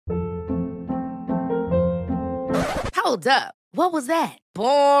Hold up. What was that?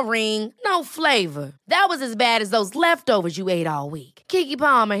 Boring. No flavor. That was as bad as those leftovers you ate all week. Keke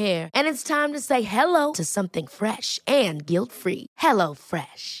Palmer here, and it's time to say hello to something fresh and guilt-free. Hello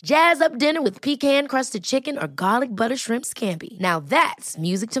Fresh. Jazz up dinner with pecan-crusted chicken or garlic butter shrimp scampi. Now that's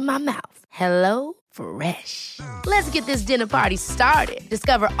music to my mouth. Hello Fresh. Let's get this dinner party started.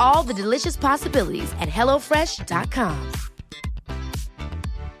 Discover all the delicious possibilities at hellofresh.com.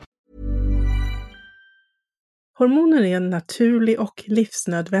 Hormoner är en naturlig och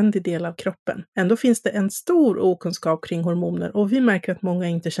livsnödvändig del av kroppen. Ändå finns det en stor okunskap kring hormoner och vi märker att många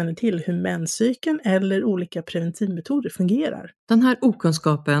inte känner till hur menscykeln eller olika preventivmetoder fungerar. Den här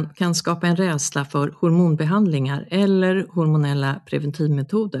okunskapen kan skapa en rädsla för hormonbehandlingar eller hormonella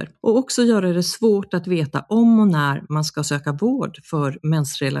preventivmetoder och också göra det svårt att veta om och när man ska söka vård för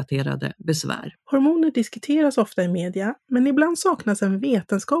mensrelaterade besvär. Hormoner diskuteras ofta i media, men ibland saknas en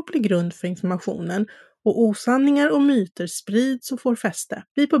vetenskaplig grund för informationen och osanningar och myter sprids och får fäste.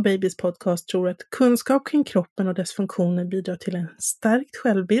 Vi på Babys podcast tror att kunskap kring kroppen och dess funktioner bidrar till en stärkt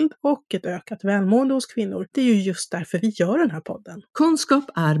självbild och ett ökat välmående hos kvinnor. Det är ju just därför vi gör den här podden. Kunskap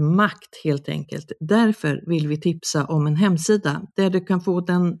är makt helt enkelt. Därför vill vi tipsa om en hemsida där du kan få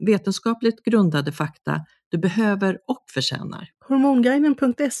den vetenskapligt grundade fakta du behöver och förtjänar.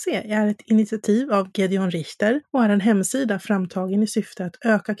 Hormonguiden.se är ett initiativ av Gedeon Richter och är en hemsida framtagen i syfte att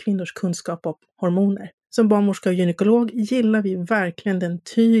öka kvinnors kunskap om hormoner. Som barnmorska och gynekolog gillar vi verkligen den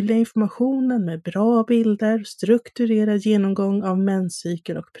tydliga informationen med bra bilder, strukturerad genomgång av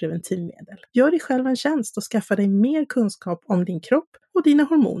menscykel och preventivmedel. Gör dig själv en tjänst och skaffa dig mer kunskap om din kropp och dina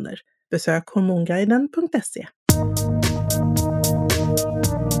hormoner. Besök hormonguiden.se.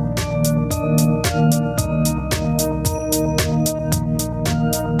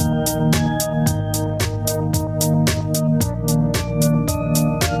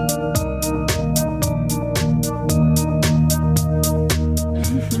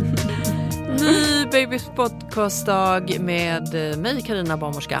 Babys podcastdag med mig Carina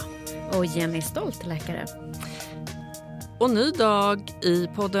barnmorska och Jenny Stolt läkare. Och ny dag i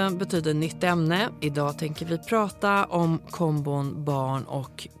podden betyder nytt ämne. Idag tänker vi prata om kombon barn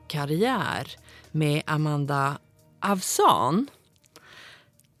och karriär med Amanda Avsan,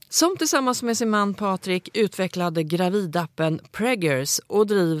 som tillsammans med sin man Patrik utvecklade gravidappen Preggers och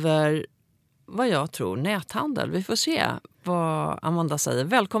driver, vad jag tror, näthandel. Vi får se vad Amanda säger.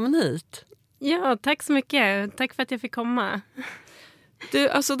 Välkommen hit. Ja, tack så mycket. Tack för att jag fick komma. Du,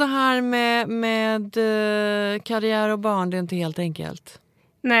 alltså det här med karriär och barn, det är inte helt enkelt.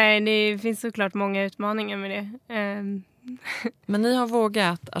 Nej, det finns såklart många utmaningar med det. Men ni har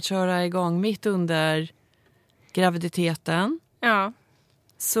vågat att köra igång mitt under graviditeten. Ja.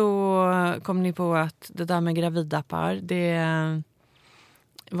 Så kom ni på att det där med gravidappar, det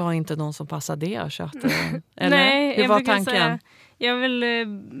var inte någon som passade det och köpte. Eller? Nej, det var tanken. Säga, jag vill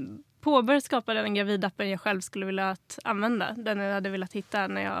påbörja skapa den gravidappen jag själv skulle vilja att använda. Den jag hade velat hitta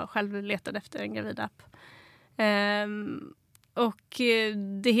när jag själv letade efter en gravidapp. Och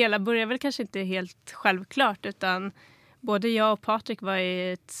det hela började väl kanske inte helt självklart, utan både jag och Patrik var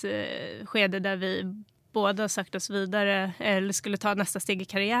i ett skede där vi båda sökte oss vidare eller skulle ta nästa steg i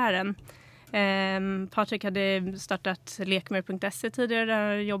karriären. Patrik hade startat lekmer.se tidigare,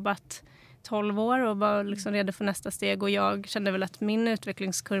 där jag jobbat 12 år och var liksom redo för nästa steg, och jag kände väl att min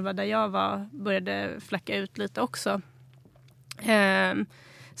utvecklingskurva där jag var började flacka ut lite också.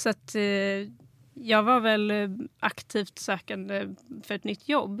 Så att jag var väl aktivt sökande för ett nytt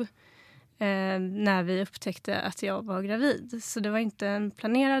jobb när vi upptäckte att jag var gravid. Så det var inte en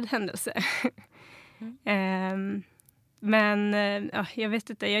planerad händelse. Men jag vet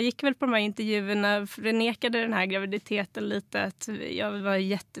inte, jag gick väl på de här intervjuerna, förnekade den här graviditeten lite, att jag var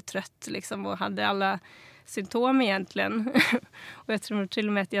jättetrött liksom och hade alla symptom egentligen. Och jag tror till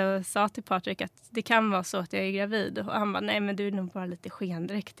och med att jag sa till Patrik att det kan vara så att jag är gravid, och han bara, nej men du är nog bara lite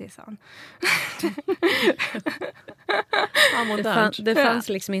skendräktig, sa han. Det fanns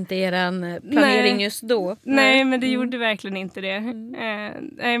liksom inte eran planering just då. Nej, men det gjorde verkligen inte det.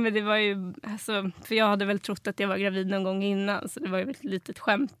 Nej, men det var ju, alltså, för jag hade väl trott att jag var gravid någon gång innan, så det var ju ett litet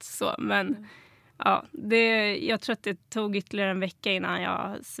skämt så, men ja, jag tror att det tog ytterligare en vecka innan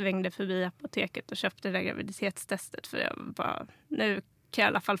jag svängde förbi apoteket och köpte det där graviditetstestet, för jag bara, nu kan jag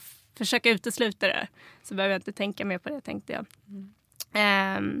i alla fall försöka utesluta det, så behöver jag inte tänka mer på det, tänkte jag.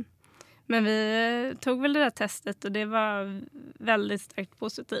 Men vi tog väl det där testet och det var väldigt starkt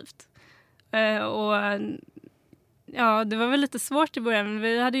positivt. Och ja, det var väl lite svårt i början, men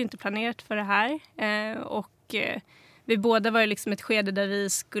vi hade ju inte planerat för det här. Och vi båda var ju liksom ett skede där vi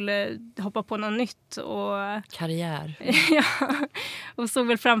skulle hoppa på något nytt. Och karriär. Ja, och såg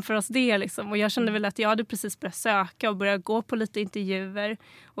väl framför oss det liksom. Och jag kände väl att jag hade precis börjat söka och börjat gå på lite intervjuer.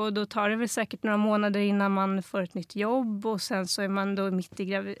 Och då tar det väl säkert några månader innan man får ett nytt jobb. Och sen så är man då mitt i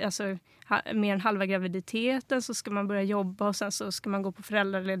mer än halva graviditeten så ska man börja jobba och sen så ska man gå på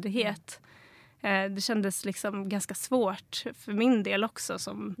föräldraledighet. Det kändes liksom ganska svårt för min del också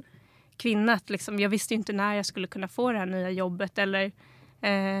som kvinna. Att liksom, jag visste ju inte när jag skulle kunna få det här nya jobbet eller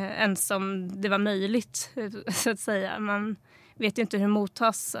ens om det var möjligt så att säga. Man vet ju inte hur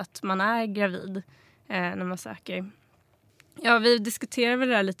mottas att man är gravid när man söker. Ja, vi diskuterade väl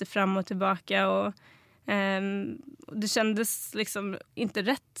det där lite fram och tillbaka och det kändes liksom inte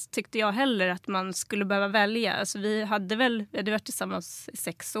rätt tyckte jag heller att man skulle behöva välja. Alltså vi hade varit tillsammans i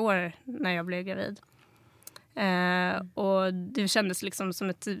 6 år när jag blev gravid. Och det kändes liksom som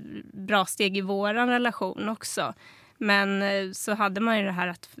ett bra steg i våran relation också. Men så hade man ju det här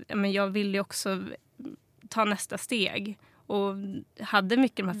att jag ville också ta nästa steg. Och hade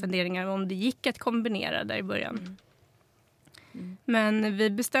mycket de här funderingarna om det gick att kombinera där i början. Men vi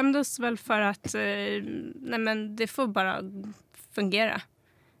bestämde oss väl för att det får bara fungera.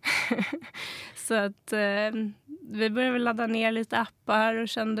 Så att vi började väl ladda ner lite appar och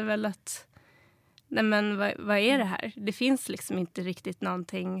kände väl att vad är det här? Det finns liksom inte riktigt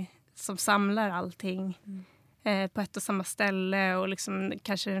någonting som samlar allting på ett och samma ställe. Och liksom,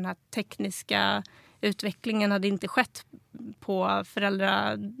 kanske den här tekniska utvecklingen hade inte skett på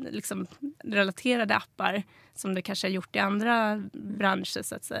relaterade appar som det kanske har gjort i andra branscher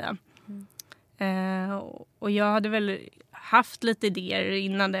så att säga. Och jag hade väl haft lite idéer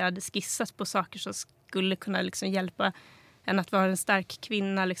innan jag hade skissat på saker som skulle kunna liksom hjälpa en att vara en stark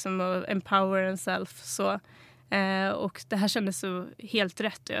kvinna liksom, och empower en self. Så, och det här kändes så helt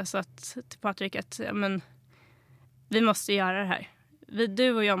rätt. Jag sa till Patrik att vi måste göra det här.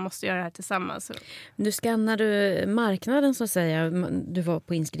 Du och jag måste göra det här tillsammans. Du skannade marknaden så att säga. Du var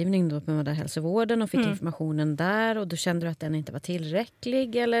på inskrivning då på mödrahälsovården och fick informationen där. Och då kände du att den inte var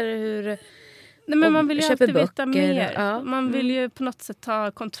tillräcklig eller hur? Nej, men man vill ju alltid veta mer. Ja. Man vill ju på något sätt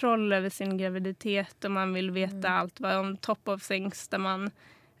ta kontroll över sin graviditet och man vill veta allt vad om top of things där man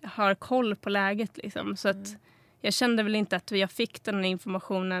har koll på läget liksom. Så att jag kände väl inte att jag fick den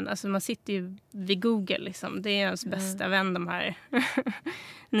informationen. Alltså man sitter ju vid Google liksom. Det är ens bästa vän de här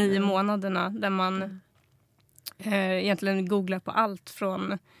 9 månaderna där man egentligen googlar på allt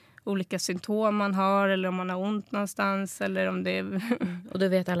från olika symptom man har eller om man har ont någonstans eller om det är... Och du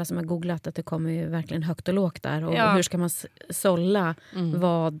vet alla som har googlat att det kommer ju verkligen högt och lågt där och hur ska man sålla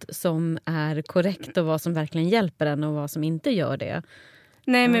vad som är korrekt och vad som verkligen hjälper en och vad som inte gör det.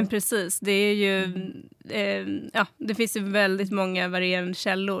 Nej men precis, det är ju det finns ju väldigt många varierande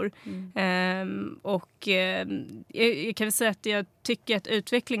källor och jag kan väl säga att jag tycker att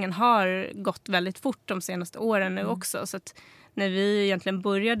utvecklingen har gått väldigt fort de senaste åren nu också så att när vi egentligen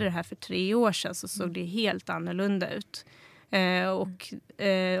började det här för 3 år sedan så såg det helt annorlunda ut. Och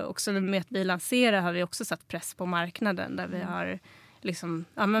också med att vi lanserar har vi också satt press på marknaden där vi har liksom,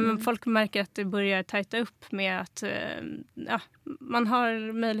 men folk märker att det börjar tajta upp med att man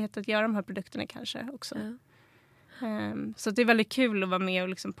har möjlighet att göra de här produkterna kanske också. Så det är väldigt kul att vara med och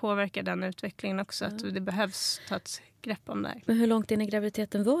liksom påverka den utvecklingen också. Att det behövs ta ett grepp om det här. Men hur långt in i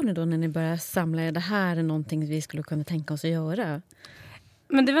graviditeten var ni då när ni började samla det här är någonting vi skulle kunna tänka oss att göra?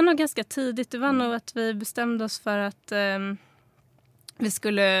 Men det var nog ganska tidigt. Det var nog att vi bestämde oss för att vi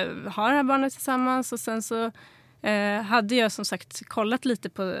skulle ha det här barnet tillsammans och sen så hade jag som sagt kollat lite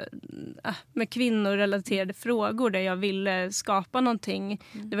på med kvinnorelaterade frågor där jag ville skapa någonting.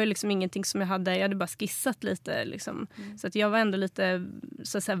 Det var liksom ingenting som jag hade bara skissat lite liksom. Så att jag var ändå lite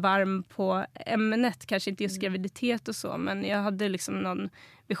så att säga varm på ämnet, kanske inte just graviditet och så, men jag hade liksom någon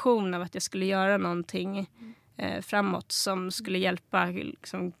vision av att jag skulle göra någonting framåt som skulle hjälpa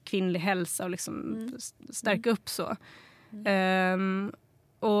liksom, kvinnlig hälsa och liksom stärka upp så.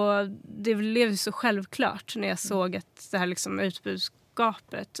 Och det blev så självklart när jag såg att det här liksom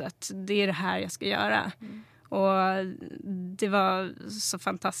utbudskapet, att det är det här jag ska göra. Och det var så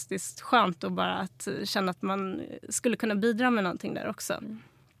fantastiskt skönt att bara att känna att man skulle kunna bidra med någonting där också.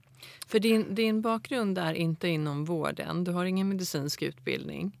 För din bakgrund är inte inom vården, du har ingen medicinsk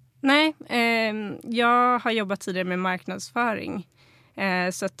utbildning. Nej, jag har jobbat tidigare med marknadsföring.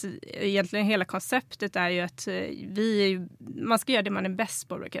 Så att egentligen hela konceptet är ju att man ska göra det man är bäst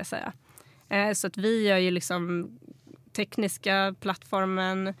på, brukar jag säga. Så att vi gör ju liksom tekniska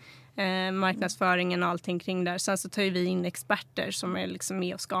plattformen, marknadsföringen och allting kring där. Sen så tar ju vi in experter som är liksom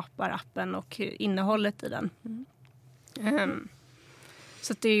med och skapar appen och innehållet i den.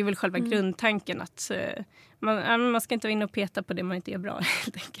 Så att det är väl själva grundtanken att man ska inte vara inne och peta på det man inte gör bra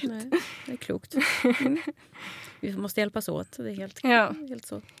helt enkelt. Nej, det är klokt. Vi måste hjälpas åt. Det är helt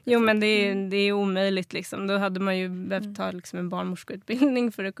så. Jo, men det är omöjligt liksom. Då hade man ju behövt ta liksom en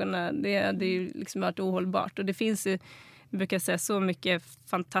barnmorskeutbildning för att kunna. Det hade ju liksom varit ohållbart. Och det finns ju, jag brukar säga, så mycket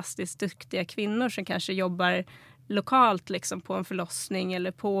fantastiskt duktiga kvinnor som kanske jobbar lokalt liksom, på en förlossning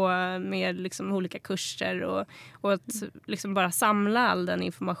eller på med liksom, olika kurser och att liksom, bara samla all den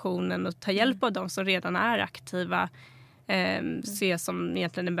informationen och ta hjälp av dem som redan är aktiva se som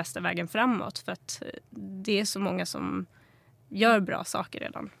egentligen den bästa vägen framåt, för att det är så många som gör bra saker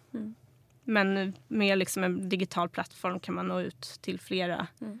redan. Men med liksom en digital plattform kan man nå ut till flera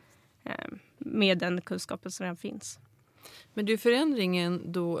med den kunskapen som redan finns. Men du,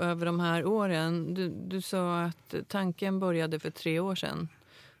 förändringen då över de här åren, du sa att tanken började för 3 år sedan.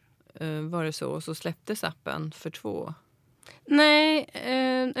 Var det så? Och så släpptes appen för 2? Nej,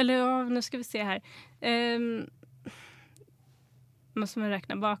 eller ja, nu ska vi se här. Måste man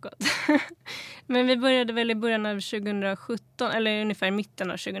räkna bakåt. Men vi började väl i början av 2017, eller ungefär i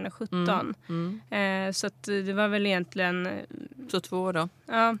mitten av 2017. Så att det var väl egentligen... Så 2 år då?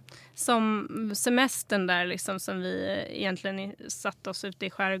 Ja, som semestern där liksom, som vi egentligen satt oss ute i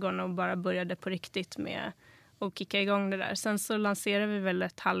skärgården och bara började på riktigt med att kicka igång det där. Sen så lanserade vi väl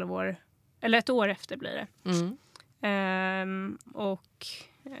ett år efter blir det. Och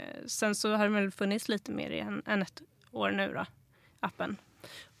sen så har det väl funnits lite mer än ett år nu då, appen.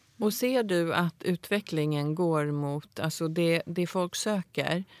 Och ser du att utvecklingen går mot, alltså det folk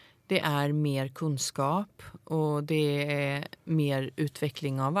söker, det är mer kunskap och det är mer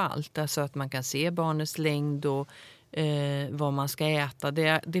utveckling av allt. Alltså att man kan se barnets längd och vad man ska äta.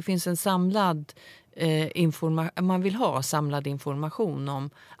 Det finns en samlad information, man vill ha samlad information om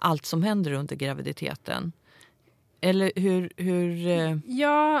allt som händer under graviditeten. Eller hur...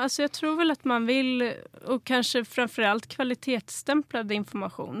 Ja, alltså jag tror väl att man vill, och kanske framförallt kvalitetsstämplad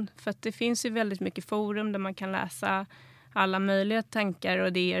information. För att det finns ju väldigt mycket forum där man kan läsa alla möjliga tankar och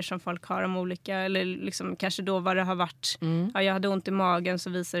idéer som folk har om olika, eller liksom kanske då vad det har varit. Ja, jag hade ont i magen, så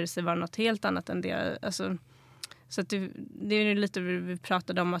visar det sig vara något helt annat än det. Alltså, så att det är lite vi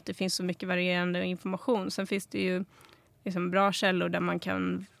pratade om, att det finns så mycket varierande information. Sen finns det ju liksom bra källor där man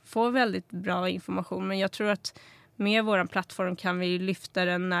kan få väldigt bra information. Men jag tror att med vår plattform kan vi lyfta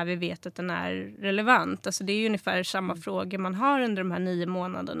den när vi vet att den är relevant. Alltså det är ju ungefär samma frågor man har under de här 9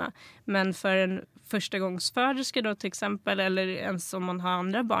 månaderna. Men för en förstagångsföderska då till exempel, eller ens om man har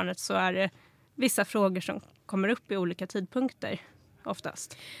andra barnet, så är det vissa frågor som kommer upp i olika tidpunkter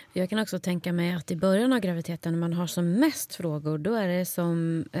oftast. Jag kan också tänka mig att i början av graviditeten, när man har som mest frågor, då är det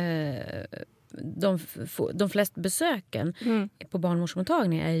som... De flesta besöken på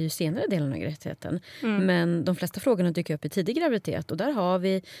barnmorskemottagningen är ju senare delen av graviditeten. Men de flesta frågorna dyker upp i tidig graviditet. Och där har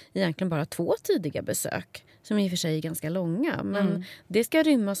vi egentligen bara 2 tidiga besök. Som i och för sig är ganska långa. Men det ska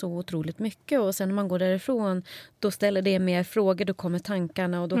rymma så otroligt mycket. Och sen när man går därifrån, då ställer det mer frågor. Då kommer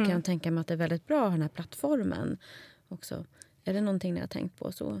tankarna, och då kan jag tänka mig att det är väldigt bra den här plattformen också. Är det någonting ni har tänkt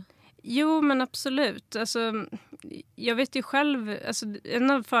på så? Jo, men absolut. Alltså, jag vet ju själv, alltså,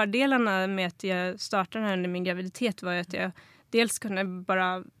 en av fördelarna med att jag startade här under min graviditet var ju att jag dels kunde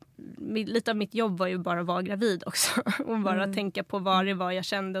bara, lite av mitt jobb var ju bara att vara gravid också. Och bara tänka på vad det var jag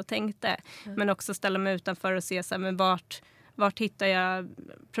kände och tänkte. Men också ställa mig utanför och se så här, men vart hittar jag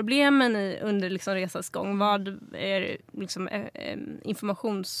problemen under liksom resans gång? Vad är liksom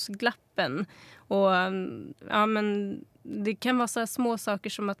informationsglappen? Och ja, men det kan vara så här små saker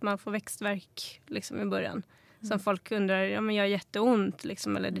som att man får växtvärk liksom i början. Som folk undrar, ja men jag har jätteont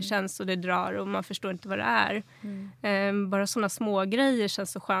liksom, eller det känns och det drar och man förstår inte vad det är. Bara sådana små grejer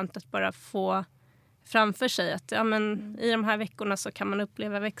känns så skönt att bara få framför sig att ja, men i de här veckorna så kan man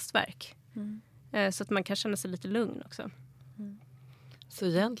uppleva växtvärk. Så att man kan känna sig lite lugn också. Så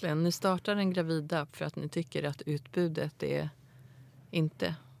egentligen, ni startar en gravida för att ni tycker att utbudet är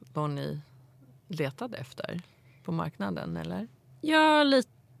inte vad ni letade efter på marknaden, eller? Ja,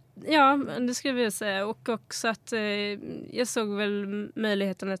 det skulle jag säga. Och också att jag såg väl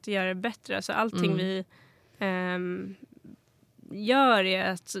möjligheten att göra det bättre. Alltså allting vi gör är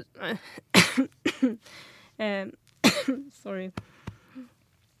att... sorry.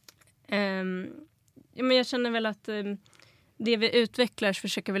 Men jag känner väl att det vi utvecklar så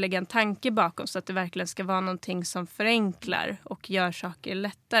försöker vi lägga en tanke bakom så att det verkligen ska vara någonting som förenklar och gör saker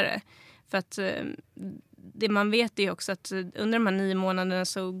lättare. För att det man vet är också att under de här 9 månaderna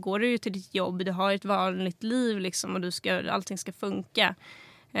så går du ju till ditt jobb, du har ett vanligt liv liksom, och allting ska funka.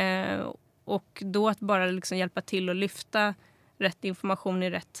 Och då att bara liksom hjälpa till och lyfta rätt information i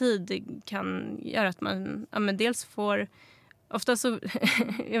rätt tid, det kan göra att man dels får ofta så,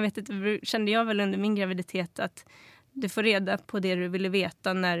 jag vet inte, kände jag väl under min graviditet att du får reda på det du ville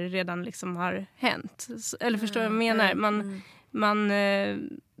veta när det redan liksom har hänt. Eller förstår du vad jag menar? Man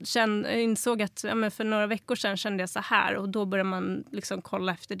insåg att för några veckor sedan kände jag så här. Och då börjar man liksom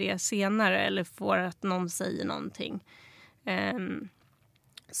kolla efter det senare. Eller får att någon säger någonting.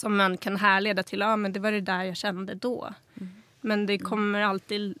 Som man kan härleda till. Ja, men det var det där jag kände då. Men det kommer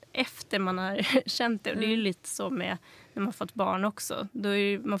alltid efter man har känt det. Och det är ju lite så med när man fått barn också.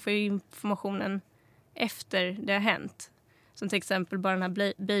 Man får ju informationen efter det har hänt. Som till exempel bara den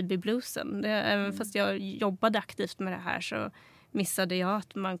här babybluesen. Även fast jag jobbade aktivt med det här så missade jag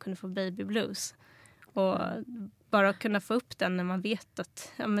att man kunde få babyblues. Och bara kunna få upp den när man vet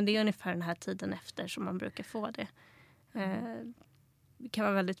att men det är ungefär den här tiden efter som man brukar få det. Det kan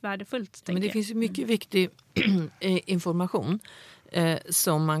vara väldigt värdefullt. Men det finns ju mycket viktig information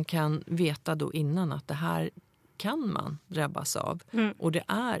som man kan veta då innan att det här kan man drabbas av. Och det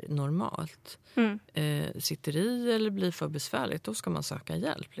är normalt. Sitter i eller blir för besvärligt, då ska man söka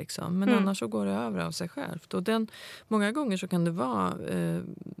hjälp. Liksom. Men annars så går det över av sig självt. Och många gånger så kan det vara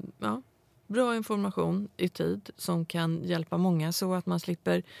bra information i tid som kan hjälpa många så att man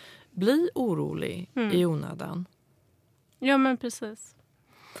slipper bli orolig i onödan. Ja, men precis.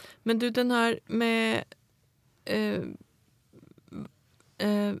 Men du, den här med...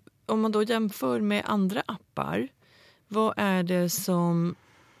 om man då jämför med andra appar, vad är det som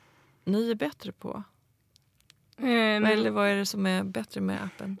ni är bättre på? Eller vad är det som är bättre med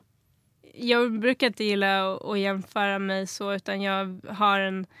appen? Jag brukar inte gilla att jämföra mig så, utan jag har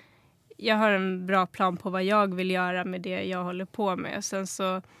en bra plan på vad jag vill göra med det jag håller på med. Sen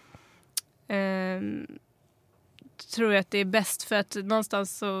så tror jag att det är bäst, för att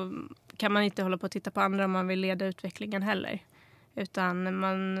någonstans så kan man inte hålla på att titta på andra om man vill leda utvecklingen heller.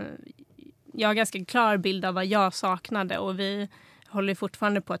 Utan jag har ganska klar bild av vad jag saknade, och vi håller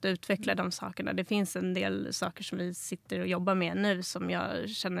fortfarande på att utveckla de sakerna. Det finns en del saker som vi sitter och jobbar med nu som jag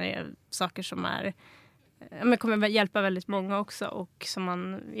känner är saker som kommer hjälpa väldigt många också, och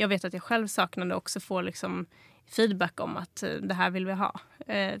som jag vet att jag själv saknade, också får liksom feedback om att det här vill vi ha.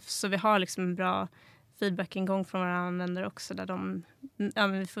 Så vi har liksom en bra feedback-ingång från våra användare också, där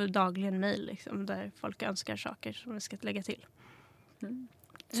vi får dagligen mejl liksom, där folk önskar saker som vi ska lägga till.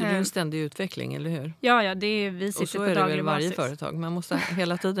 Så det är en ständig utveckling, eller hur? Ja, det är, vi sitter på daglig basis. Och så är det väl varje företag. Man måste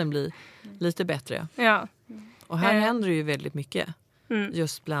hela tiden bli lite bättre. Ja. Och här händer det ju väldigt mycket.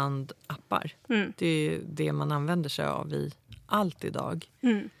 Just bland appar. Det är ju det man använder sig av i allt idag.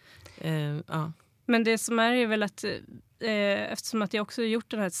 Ja. Men det som är väl att eftersom att jag också har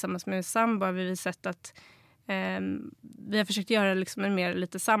gjort det här tillsammans med sambo, har vi sett att vi har försökt göra liksom en mer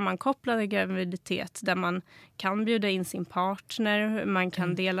lite sammankopplad graviditet där man kan bjuda in sin partner, man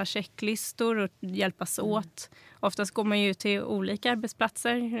kan dela checklistor och hjälpas åt. Oftast går man ju till olika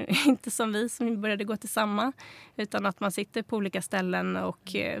arbetsplatser, inte som vi som började gå till samma, utan att man sitter på olika ställen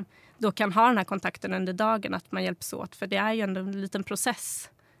och då kan ha den här kontakten under dagen, att man hjälps åt. För det är ju ändå en liten process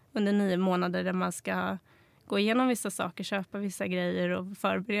under 9 månader där man ska gå igenom vissa saker, köpa vissa grejer och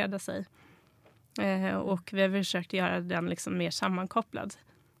förbereda sig. Och vi har försökt göra den liksom mer sammankopplad.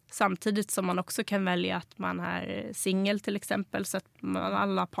 Samtidigt som man också kan välja att man är singel till exempel, så att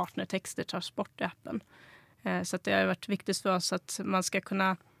alla partnertexter tas bort i appen. Så att det har varit viktigt för oss att man ska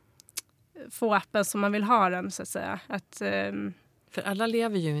kunna få appen som man vill ha den, så att säga. För alla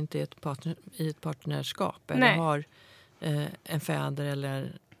lever ju inte i ett partnerskap eller har en fäder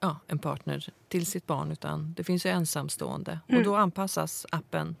eller en partner till sitt barn, utan det finns ju ensamstående. Och då anpassas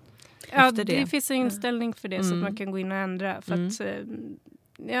appen efter det. Det finns en inställning för det så att man kan gå in och ändra. För att,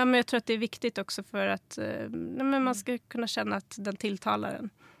 men jag tror att det är viktigt också för att man ska kunna känna att den tilltalar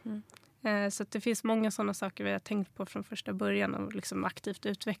en. Så att det finns många sådana saker vi har tänkt på från första början och liksom aktivt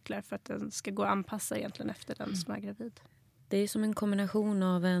utvecklar för att den ska gå att anpassa egentligen efter den som är gravid. Det är som en kombination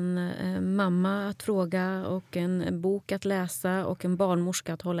av en mamma att fråga och en bok att läsa och en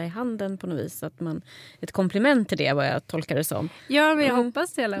barnmorska att hålla i handen på något vis. Att ett komplement till det, vad jag tolkar det som. Ja, men jag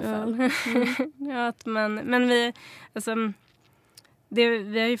hoppas det i alla fall. Men vi, alltså,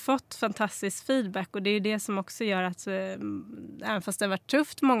 vi har ju fått fantastisk feedback, och det är det som också gör att även fast det har varit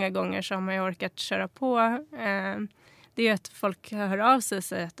tufft många gånger så har man ju orkat köra på. Det är ju att folk hör av sig och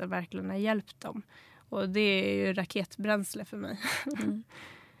säger att det verkligen har hjälpt dem. Och det är ju raketbränsle för mig.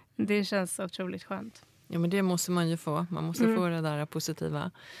 Det känns otroligt skönt. Ja, men det måste man ju få. Man måste få det där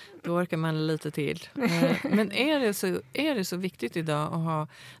positiva. Då orkar man lite till. Men är det så viktigt idag att ha,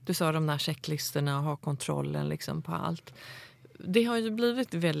 du sa de där checklistorna och ha kontrollen liksom på allt. Det har ju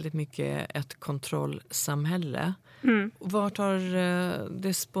blivit väldigt mycket ett kontrollsamhälle. Var tar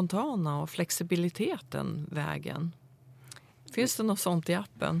det spontana och flexibiliteten vägen? Finns det något sånt i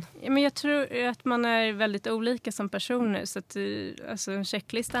appen? Ja, men jag tror att man är väldigt olika som personer. Så att, alltså, en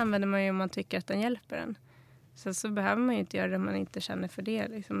checklista använder man ju om man tycker att den hjälper en. Så behöver man ju inte göra det om man inte känner för det.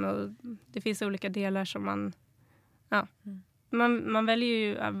 Liksom. Och det finns olika delar som man... Ja. Man väljer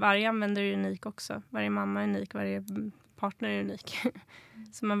ju... Varje användare är unik också. Varje mamma är unik, varje partner är unik.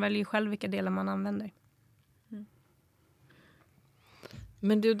 Så man väljer ju själv vilka delar man använder.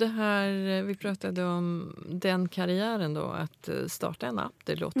 Men du, det här, vi pratade om den karriären då, att starta en app.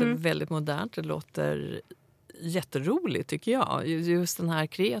 Det låter väldigt modernt, det låter jätteroligt tycker jag. Just den här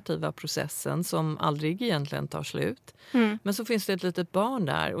kreativa processen som aldrig egentligen tar slut. Men så finns det ett litet barn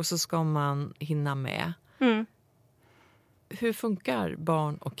där och så ska man hinna med. Hur funkar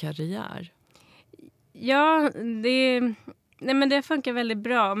barn och karriär? Ja, det funkar väldigt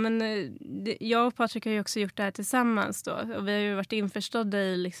bra. Men jag och Patrik har ju också gjort det här tillsammans då. Och vi har ju varit införstådda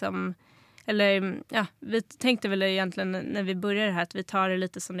i liksom... Eller ja, vi tänkte väl egentligen när vi började det här att vi tar det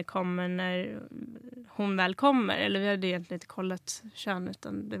lite som det kommer när hon väl kommer. Eller vi hade egentligen inte kollat kön,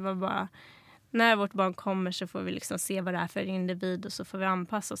 utan det var bara... När vårt barn kommer så får vi liksom se vad det är för individ och så får vi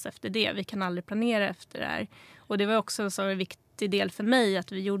anpassa oss efter det. Vi kan aldrig planera efter det här. Och det var också en så viktig del för mig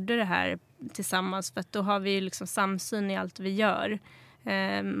att vi gjorde det här tillsammans. För att då har vi liksom samsyn i allt vi gör.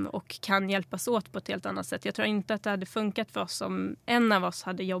 Och kan hjälpas åt på ett helt annat sätt. Jag tror inte att det hade funkat för oss om en av oss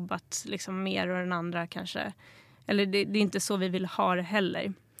hade jobbat liksom mer och den andra kanske. Eller det är inte så vi vill ha det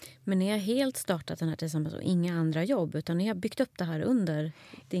heller. Men ni har helt startat den här tillsammans och inga andra jobb, utan ni har byggt upp det här under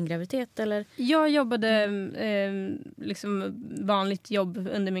din graviditet, eller? Jag jobbade liksom vanligt jobb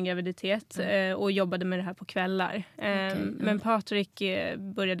under min graviditet och jobbade med det här på kvällar. Men Patrik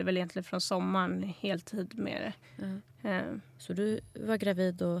började väl egentligen från sommaren heltid med det. Så du var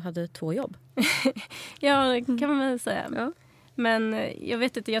gravid och hade 2 jobb? Ja, det kan man väl säga. Ja. Men jag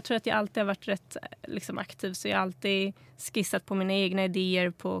vet inte, jag tror att jag alltid har varit rätt liksom, aktiv. Så jag har alltid skissat på mina egna idéer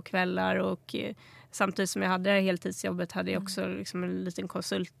på kvällar. Och samtidigt som jag hade det här heltidsjobbet hade jag också liksom, en liten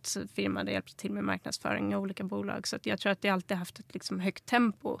konsultfirma där jag hjälpte till med marknadsföring av olika bolag. Så att jag tror att jag alltid haft ett liksom, högt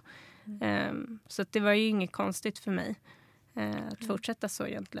tempo. Så att det var ju inget konstigt för mig att fortsätta så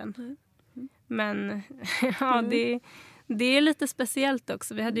egentligen. Men ja, det är lite speciellt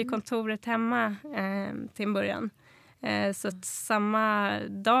också. Vi hade ju kontoret hemma till en början. Så att samma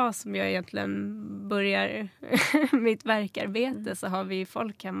dag som jag egentligen börjar mitt verkarbete så har vi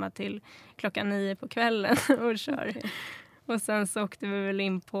folk hemma till 9:00 på kvällen och kör. Och sen så åkte vi väl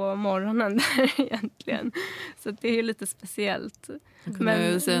in på morgonen där egentligen. Så det är ju lite speciellt.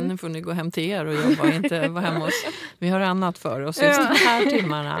 Men sen får ni gå hem till er och jobba, inte vara hemma hos. Vi har annat för oss just de här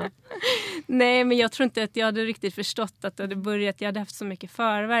timmarna. Nej, men jag tror inte att jag hade riktigt förstått att det hade börjat. Jag hade haft så mycket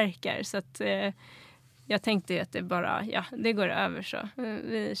förverkar så att... Jag tänkte att det bara, det går över så.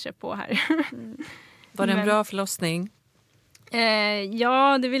 Vi kör på här. Var det en bra förlossning?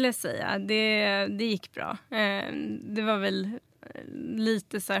 Ja, det vill jag säga. Det gick bra. Det var väl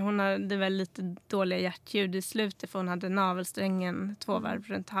lite så här, hon hade väl lite dåliga hjärtljud i slutet för hon hade navelsträngen 2 varv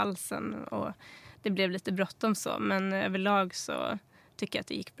runt halsen och det blev lite bråttom så. Men överlag så tycker jag att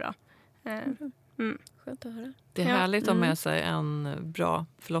det gick bra. Skönt att höra. Det är härligt att ha med sig en bra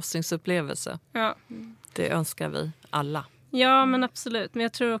förlossningsupplevelse. Ja. Det önskar vi alla. Ja, men absolut. Men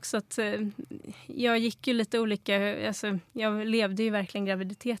jag tror också att jag gick ju lite olika... Alltså, jag levde ju verkligen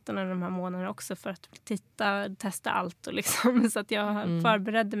graviditeten under de här månaderna också för att testa allt. Och liksom, så att jag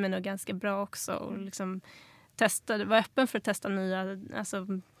förberedde mig nog ganska bra också. Och liksom var öppen för att testa nya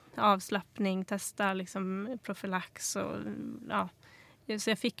avslappning, testa liksom, profylax och ja... Så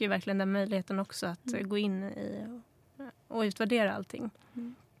jag fick ju verkligen den möjligheten också att gå in i och utvärdera allting.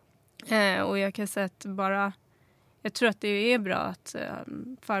 Och jag kan säga att jag tror att det är bra att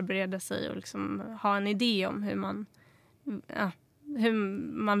förbereda sig och liksom ha en idé om hur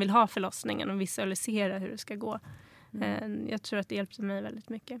man vill ha förlossningen och visualisera hur det ska gå. Jag tror att det hjälpte mig väldigt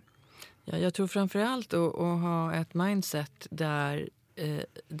mycket. Ja, jag tror framförallt att ha ett mindset där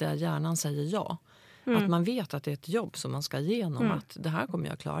hjärnan säger ja. Att man vet att det är ett jobb som man ska igenom. Att det här kommer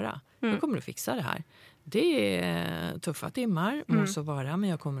jag klara. Jag kommer att fixa det här. Det är tuffa timmar, må så vara, men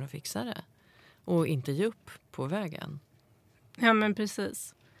jag kommer att fixa det. Och inte ge upp på vägen. Ja, men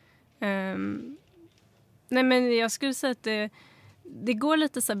precis. Nej, men jag skulle säga att det går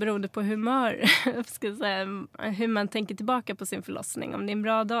lite så här beroende på humör. Hur man tänker tillbaka på sin förlossning. Om det är en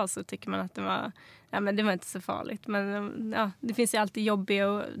bra dag så tycker man att det var inte så farligt. Men det finns ju alltid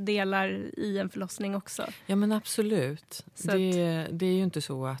jobbiga delar i en förlossning också. Ja, men absolut. Det är ju inte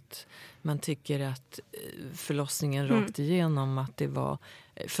så att man tycker att förlossningen rakt igenom att det var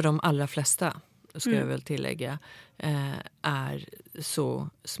för de allra flesta ska jag väl tillägga, är så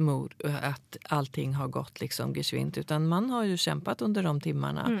smooth att allting har gått liksom geschwint. Utan man har ju kämpat under de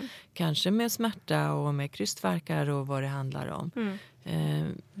timmarna. Kanske med smärta och med krystvärkar och vad det handlar om.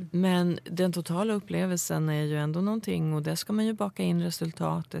 Men den totala upplevelsen är ju ändå någonting, och där ska man ju baka in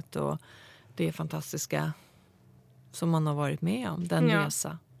resultatet och det fantastiska som man har varit med om, den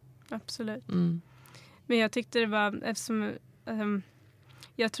resa. Absolut. Men jag tyckte det var, eftersom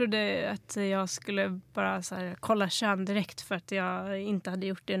jag trodde att jag skulle bara så här, kolla kön direkt för att jag inte hade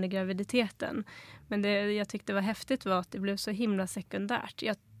gjort det under graviditeten. Men det jag tyckte var häftigt var att det blev så himla sekundärt.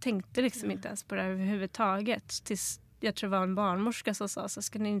 Jag tänkte liksom inte ens på det överhuvudtaget. Tills jag tror det var en barnmorska som sa, så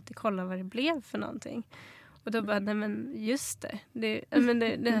ska ni inte kolla vad det blev för någonting. Och då bara, nej men just det. Det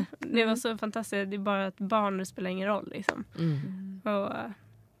var så fantastiskt. Det är bara att barn, det spelar ingen roll liksom. Och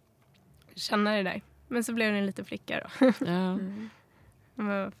känna det där. Men så blev det en liten flicka då. Ja. Det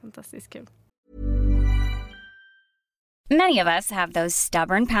var fantastiskt kul. Many of us have those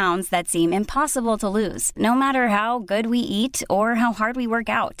stubborn pounds that seem impossible to lose, no matter how good we eat or how hard we work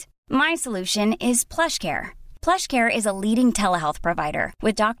out. My solution is PlushCare. PlushCare is a leading telehealth provider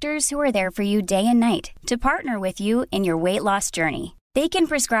with doctors who are there for you day and night to partner with you in your weight loss journey. They can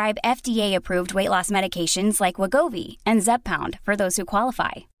prescribe FDA-approved weight loss medications like Wegovy and Zepbound for those who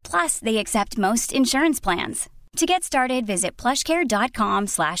qualify. Plus, they accept most insurance plans. To get started, visit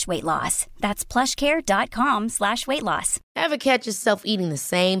plushcare.com/weightloss. That's plushcare.com/weightloss. Ever catch yourself eating the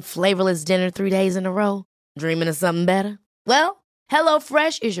same flavorless dinner 3 days in a row? Dreaming of something better? Well,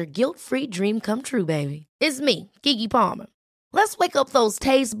 HelloFresh is your guilt-free dream come true, baby. It's me, Keke Palmer. Let's wake up those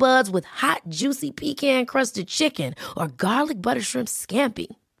taste buds with hot, juicy pecan-crusted chicken or garlic butter shrimp scampi.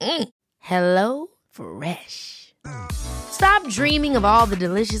 Hello Fresh. Stop dreaming of all the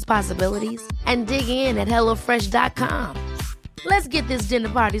delicious possibilities and dig in at HelloFresh.com. Let's get this dinner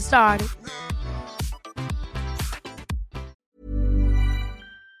party started.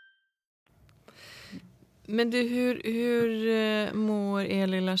 Men du, hur mår er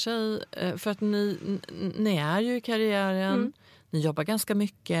lilla tjej? För att ni är ju i karriären. Ni jobbar ganska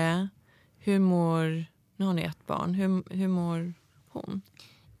mycket. Hur mår... Nu har ni ett barn. Hur mår hon?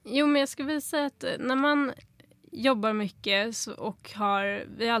 Jo, men jag skulle vilja säga att när man jobbar mycket och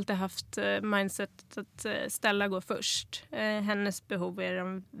vi har alltid haft mindset att Stella går först. Hennes behov är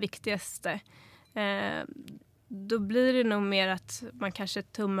de viktigaste. Då blir det nog mer att man kanske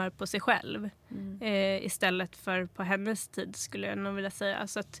tummar på sig själv istället för på hennes tid, skulle jag nog vilja säga.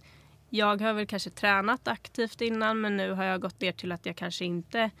 Så att jag har väl kanske tränat aktivt innan, men nu har jag gått ner till att jag kanske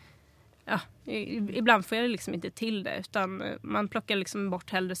inte... Ja, ibland får jag liksom inte till det, utan man plockar liksom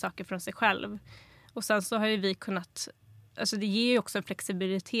bort hellre saker från sig själv. Och sen så har ju vi kunnat... Alltså det ger ju också en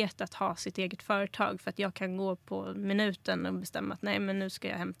flexibilitet att ha sitt eget företag, för att jag kan gå på minuten och bestämma att nej, men nu ska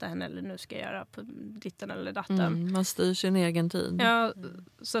jag hämta henne eller nu ska jag göra på ditten eller datten. Man styr sin egen tid. Ja,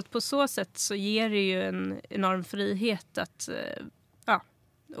 så att på så sätt så ger det ju en enorm frihet att... Ja,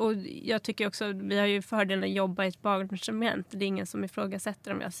 och jag tycker också, vi har ju fördelen att jobba i ett barnhemsement. Det är ingen som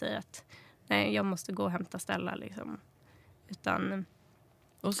ifrågasätter om jag säger att nej, jag måste gå och hämta Stella liksom. Utan...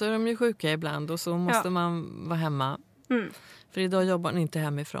 Och så är de ju sjuka ibland och så måste man vara hemma. För idag jobbar ni inte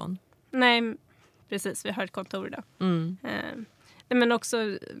hemifrån. Nej, precis. Vi har ett kontor idag. Men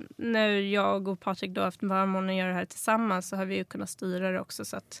också när jag och Patrik då haft förmånen att göra det här tillsammans, så har vi ju kunnat styra det också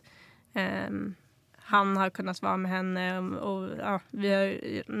så att han har kunnat vara med henne. Och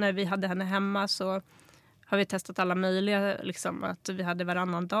när vi hade henne hemma så har vi testat alla möjliga, liksom, att vi hade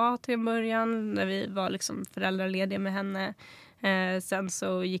varannan dag till en början när vi var liksom föräldralediga med henne. Sen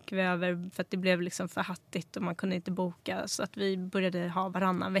så gick vi över för att det blev liksom för hattigt och man kunde inte boka, så att vi började ha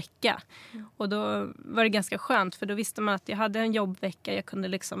varannan vecka. Och då var det ganska skönt, för då visste man att jag hade en jobbvecka, jag kunde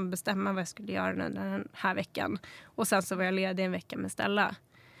liksom bestämma vad jag skulle göra den här veckan. Och sen så var jag ledig en vecka med Stella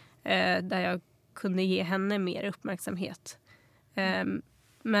där jag kunde ge henne mer uppmärksamhet.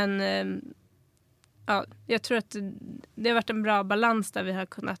 Ja, jag tror att det har varit en bra balans där vi har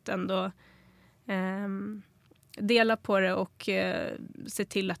kunnat ändå dela på det och se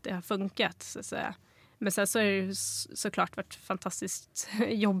till att det har funkat, så att säga. Men sen så är det ju såklart varit fantastiskt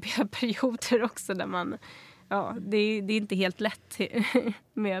jobbiga perioder också där man, det är inte helt lätt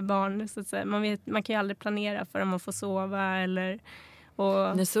med barn, så att säga. Man kan ju aldrig planera för om man får sova eller...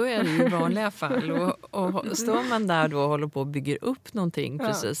 Nej, så är det i vanliga fall. Och står man där då och håller på och bygger upp någonting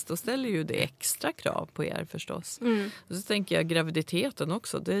precis, då ställer ju det extra krav på er förstås. Och så tänker jag graviditeten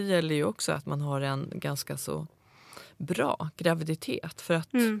också. Det gäller ju också att man har en ganska så bra graviditet för att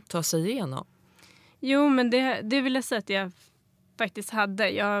ta sig igenom. Jo, men det vill jag säga att jag faktiskt hade.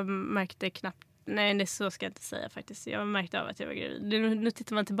 Jag märkte knappt Nej, det så ska jag inte säga faktiskt. Jag märkte av att jag var gravid. Nu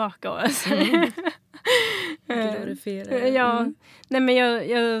tittar man tillbaka och glorifierar. Nej, men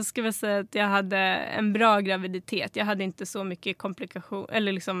jag skulle väl säga att jag hade en bra graviditet. Jag hade inte så mycket komplikation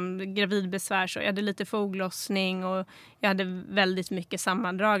eller liksom gravidbesvär. Så jag hade lite foglossning och jag hade väldigt mycket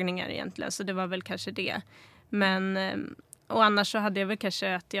sammandragningar egentligen. Så det var väl kanske det. Men och annars så hade jag väl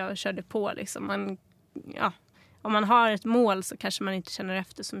kanske att jag körde på liksom. Om man har ett mål så kanske man inte känner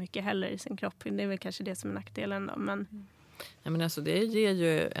efter så mycket heller i sin kropp. Det är väl kanske det som är nackdelen då. Ja, men alltså det ger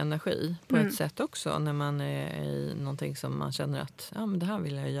ju energi på ett sätt också när man är i någonting som man känner att men det här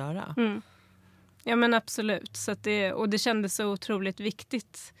vill jag göra. Ja, men absolut. Så att det kändes så otroligt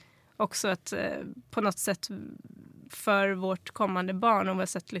viktigt också att på något sätt för vårt kommande barn,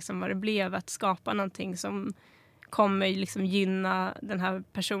 oavsett liksom vad det blev, att skapa någonting som kommer liksom gynna den här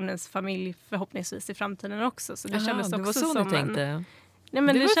personens familj förhoppningsvis i framtiden också. Så det kändes också det var så som ni tänkte. Nej,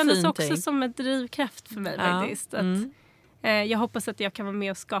 men det kändes också tänkt. Som ett drivkraft för mig faktiskt. Att, jag hoppas att jag kan vara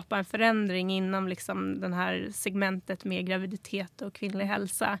med och skapa en förändring inom liksom den här segmentet med graviditet och kvinnlig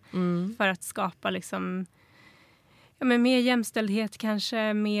hälsa. För att skapa liksom, mer jämställdhet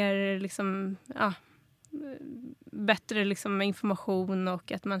kanske, mer liksom, bättre liksom information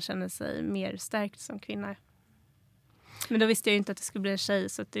och att man känner sig mer stärkt som kvinna. Men då visste jag ju inte att det skulle bli en tjej,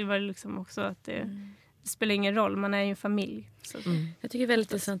 så att det var liksom också att det spelar ingen roll, man är ju en familj. Så. Jag tycker det är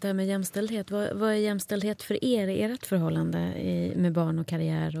väldigt intressant det här med jämställdhet. Vad är jämställdhet för er i ert förhållande med barn och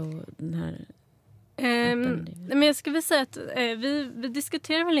karriär och den här men jag skulle säga att vi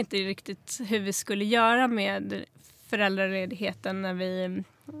diskuterar väl inte riktigt hur vi skulle göra med föräldraledigheten när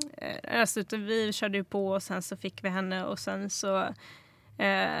vi körde ju på och sen så fick vi henne och sen så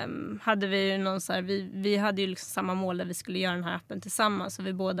hade vi ju någon så här, vi hade ju liksom samma mål där vi skulle göra den här appen tillsammans, så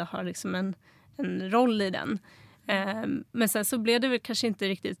vi båda har liksom en roll i den. Men sen så blev det väl kanske inte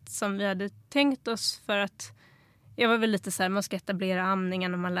riktigt som vi hade tänkt oss, för att jag var väl lite så här, man ska etablera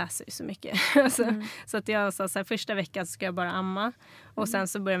amningen och man läser ju så mycket. Så att jag sa så här, första veckan ska jag bara amma och sen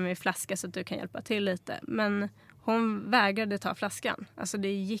så börjar med flaska så att du kan hjälpa till lite. Men hon vägrade ta flaskan. Alltså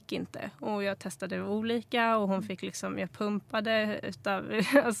det gick inte. Och jag testade olika och hon fick liksom, jag pumpade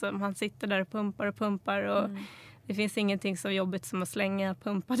alltså man sitter där och pumpar och det finns ingenting så jobbigt som att slänga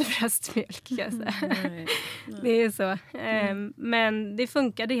pumpade bröstmjölk. Nej. Det är så. Men det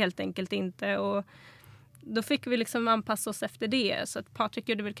funkade helt enkelt inte och då fick vi liksom anpassa oss efter det. Så att Patrik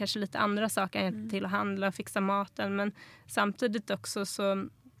gjorde väl kanske lite andra saker. Han hjälpte till att handla och fixa maten. Men samtidigt också så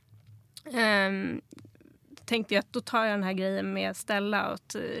tänkte jag att då tar jag den här grejen med Stella. Och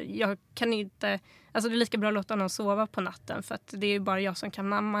att jag kan inte, alltså det är lika bra att låta någon sova på natten. För att det är ju bara jag som kan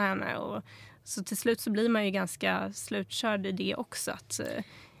mamma henne. Och, så till slut så blir man ju ganska slutkörd i det också. Att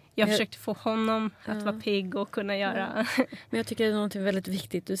jag försökte få honom att vara pigg och kunna göra. Men jag tycker det är något väldigt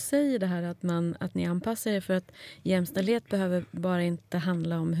viktigt du säger det här att ni anpassar er, för att jämställdhet behöver bara inte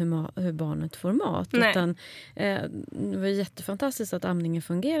handla om hur barnet får mat. Nej. Utan det var jättefantastiskt att amningen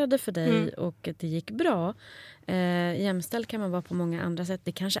fungerade för dig och att det gick bra. Jämställd kan man vara på många andra sätt.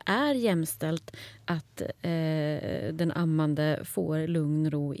 Det kanske är jämställt att den ammande får lugn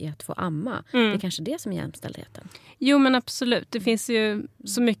och ro i att få amma. Det är kanske det som är jämställdheten. Jo, men absolut. Det finns ju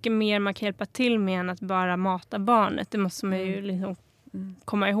så mycket mer man kan hjälpa till med än att bara mata barnet. Det måste man ju liksom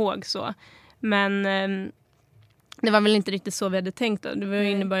komma ihåg så. Men det var väl inte riktigt så vi hade tänkt då. Det var ju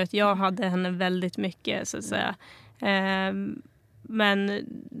innebar att jag hade henne väldigt mycket så att säga. Men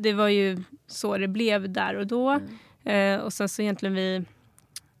det var ju så det blev där och då. Och sen så egentligen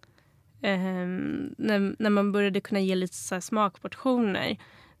när man började kunna ge lite så här smakportioner,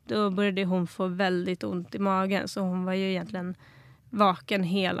 då började hon få väldigt ont i magen. Så hon var ju egentligen vaken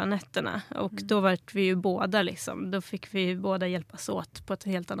hela nätterna. Och då var vi ju båda liksom. Då fick vi ju båda hjälpas åt på ett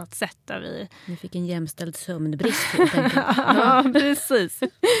helt annat sätt. Ni fick en jämställd sömnbrist helt enkelt. Ja, precis.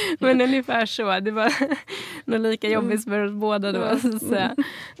 Men ungefär så. Det var nog lika jobbigt för oss båda då. Så.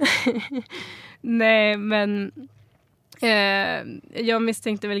 Nej, men jag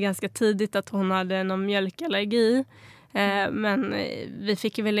misstänkte väl ganska tidigt att hon hade någon mjölkallergi. Men vi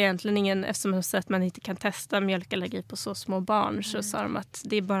fick ju väl egentligen ingen, eftersom de sa att man inte kan testa mjölkallergi på så små barn, så sa de att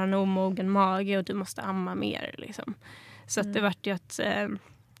det är bara en omogen mage och du måste amma mer liksom. Så att det vart ju att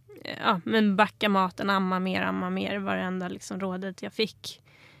men backa maten, amma mer var det enda liksom rådet jag fick.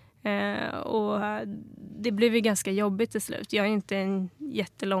 Och det blev ju ganska jobbigt till slut. Jag är inte en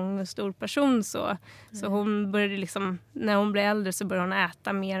jättelång och stor person så hon började liksom, när hon blev äldre så började hon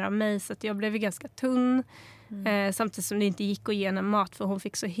äta mer av mig, så att jag blev ju ganska tunn. Samtidigt som det inte gick att ge henne mat för hon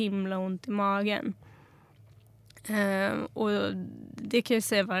fick så himla ont i magen. Och det kan jag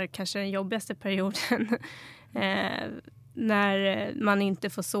säga var kanske den jobbigaste perioden. när man inte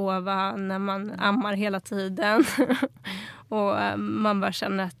får sova, när man ammar hela tiden. Och man bara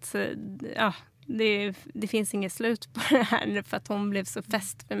känner att det finns inget slut på det här. För att hon blev så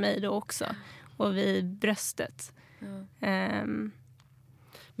fäst för mig då också. Och vid bröstet.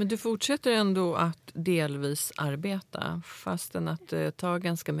 Men du fortsätter ändå att delvis arbeta. Fastän att det tar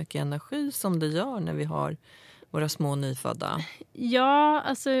ganska mycket energi som det gör när vi har våra små nyfödda. Ja,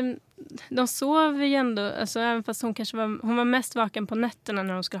 alltså de sover ju ändå. Alltså, även fast hon var mest vaken på nätterna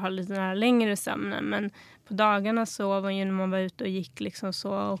när hon skulle ha lite längre sömnen. Men på dagarna sov hon ju när man var ute och gick liksom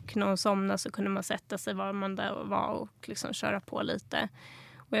så. Och när hon somnade så kunde man sätta sig var man där var och liksom köra på lite.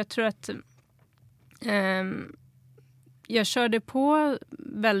 Och jag tror att jag körde på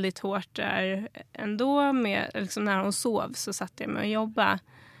väldigt hårt där ändå. Med, liksom när hon sov så satt jag med och jobbade.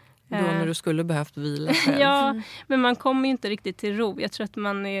 Då när du skulle behövt vila själv. Ja, men man kommer ju inte riktigt till ro. Jag tror att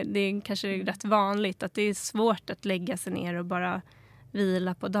det är kanske rätt vanligt att det är svårt att lägga sig ner och bara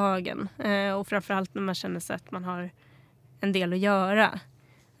vila på dagen. Och framförallt när man känner sig att man har en del att göra.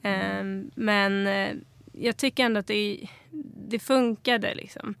 Men jag tycker ändå att det funkade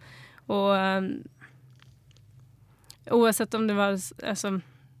liksom. Och oavsett om det var... Alltså,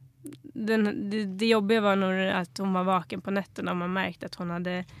 det jobbiga var nog att hon var vaken på nätterna och man märkte att hon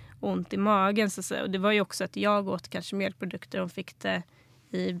hade ont i magen. Och det var ju också att jag åt kanske mjölkprodukter och hon fick det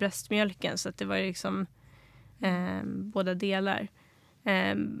i bröstmjölken. Så att det var ju liksom båda delar.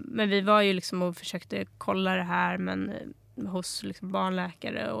 Men vi var ju liksom och försökte kolla det här hos liksom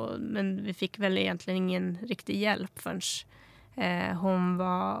barnläkare. Men vi fick väl egentligen ingen riktig hjälp förrän hon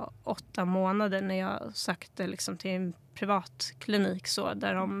var 8 månader när jag sökte liksom till en privatklinik så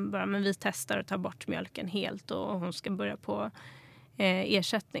där de bara, men vi testar att ta bort mjölken helt och hon ska börja på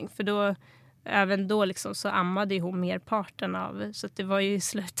ersättning. För då, även då liksom så ammade hon merparten av, så att det var ju i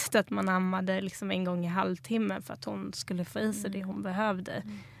slutet att man ammade liksom en gång i halvtimmen för att hon skulle få i sig det hon behövde.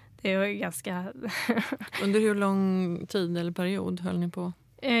 Det var ju ganska... Under hur lång tid eller period höll ni på?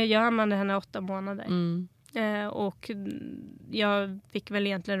 Jag ammade henne 8 månader. Och jag fick väl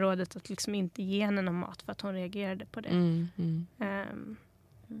egentligen rådet att liksom inte ge henne någon mat för att hon reagerade på det.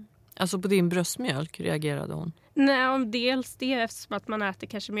 Alltså på din bröstmjölk reagerade hon? Nej, dels det eftersom att man äter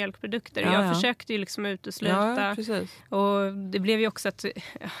kanske mjölkprodukter. Jag försökte ju liksom utesluta. Och det blev ju också att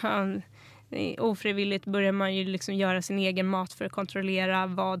ofrivilligt börjar man ju liksom göra sin egen mat för att kontrollera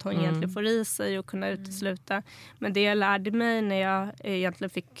vad hon egentligen får i sig och kunna utesluta. Men det jag lärde mig när jag egentligen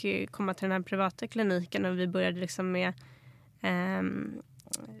fick komma till den här privata kliniken och vi började liksom med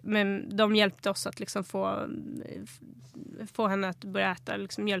men de hjälpte oss att liksom få henne att börja äta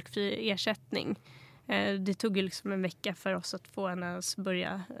liksom mjölkfri ersättning. Det tog ju liksom en vecka för oss att få henne att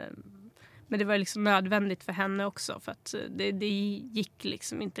börja. Men det var liksom nödvändigt för henne också. För att det gick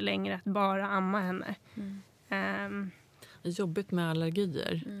liksom inte längre att bara amma henne. Det är jobbigt med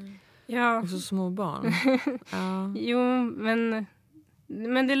allergier. Ja. Och så små barn. Jo,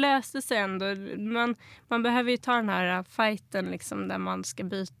 men det löste sig ändå. Man behöver ju ta den här fighten liksom, där man ska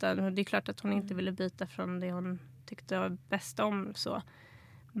byta. Det är klart att hon inte ville byta från det hon tyckte var bäst om. Så.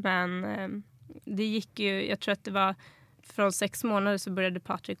 Men det gick ju, jag tror att det var från 6 månader så började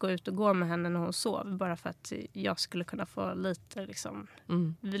Patrik gå ut och gå med henne när hon sov. Bara för att jag skulle kunna få lite liksom,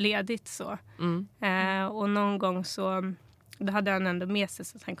 ledigt så. Och någon gång så då hade han ändå med sig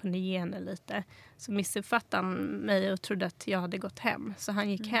så att han kunde ge henne lite. Så missuppfattade han mig och trodde att jag hade gått hem. Så han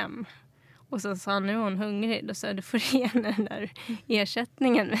gick hem. Och så sa han, nu är hon hungrig. Då sa jag, du får ge henne den där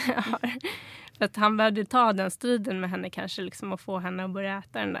ersättningen vi har. För att han behövde ta den striden med henne kanske liksom, och få henne att börja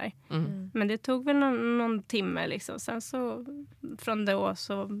äta den där. Men det tog väl någon timme liksom. Sen så från då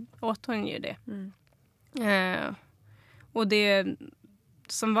så åt hon ju det. Och det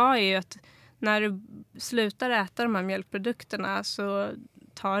som var är ju att när du slutar äta de här mjölkprodukterna så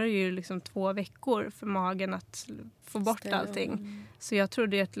tar det ju liksom 2 veckor för magen att få bort allting. Så jag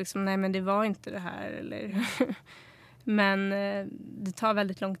trodde att liksom, nej men det var inte det här. Eller men det tar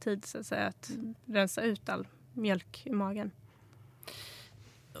väldigt lång tid så att säga, att rensa ut all mjölk i magen.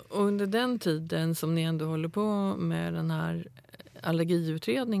 Och under den tiden som ni ändå håller på med den här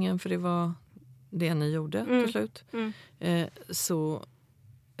allergiutredningen, för det var det ni gjorde till slut, så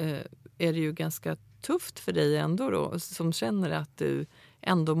är det ju ganska tufft för dig ändå då, som känner att du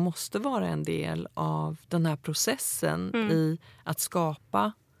ändå måste vara en del av den här processen i att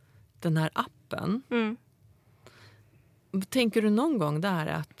skapa den här appen. Tänker du någon gång där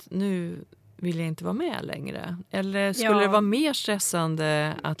att nu vill jag inte vara med längre? Eller skulle det vara mer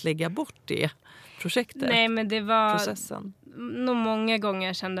stressande att lägga bort det projektet? Nej, men det var processen? Nog många gånger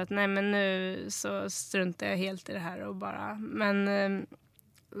jag kände att nej, men nu så struntar jag helt i det här och bara. Men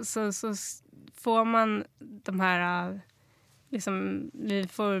så får man de här liksom, vi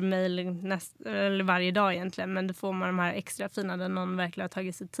får mejl eller varje dag egentligen, men då får man de här extra fina där någon verkligen har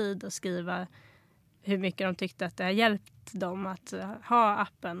tagit sig tid att skriva hur mycket de tyckte att det har hjälpt dem att ha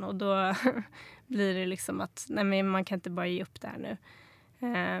appen, och då blir det liksom att nej, men man kan inte bara ge upp det här nu.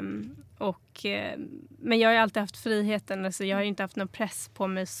 Men jag har ju alltid haft friheten, alltså jag har ju inte haft någon press på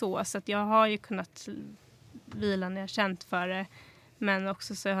mig så att jag har ju kunnat vila när jag känt för det, men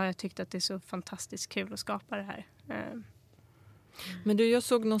också så har jag tyckt att det är så fantastiskt kul att skapa det här. Men du, jag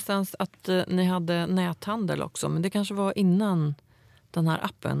såg någonstans att ni hade näthandel också, men det kanske var innan den här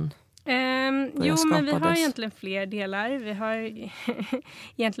appen. Jo, men vi har egentligen fler delar. Vi har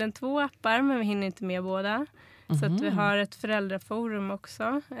egentligen 2 appar, men vi hinner inte med båda. Så att vi har ett föräldraforum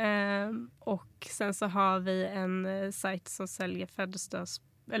också. Och sen så har vi en sajt som säljer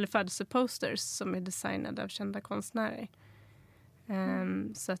födelseposters som är designade av kända konstnärer.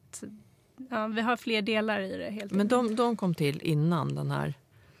 Så att vi har fler delar i det. Helt men de kom till innan den här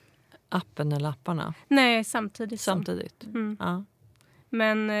appen eller apparna? Nej, samtidigt. Ja.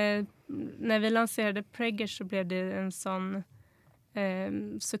 Men när vi lanserade Pregger så blev det en sån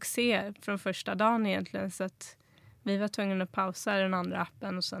succé från första dagen egentligen, så att vi var tvungna att pausa den andra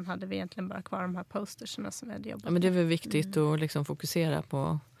appen och sen hade vi egentligen bara kvar de här posterserna som vi hade jobbat med. Men det är väl viktigt att liksom fokusera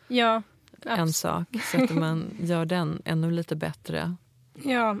på en sak så att man gör den ännu lite bättre.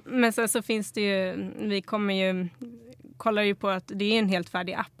 Ja, men sen så finns det ju, vi kollar ju på att det är en helt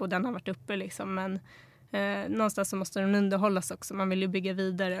färdig app och den har varit uppe liksom, men någonstans så måste den underhållas också. Man vill ju bygga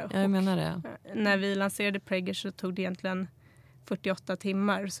vidare. Jag menar det. När vi lanserade Pregger så tog det egentligen 48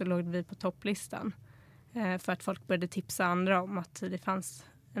 timmar så låg vi på topplistan. För att folk började tipsa andra om att det fanns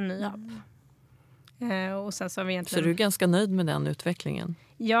en ny app. Och sen så har vi egentligen... Så du är ganska nöjd med den utvecklingen?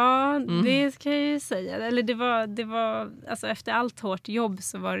 Ja, det kan jag ju säga. Eller det var alltså efter allt hårt jobb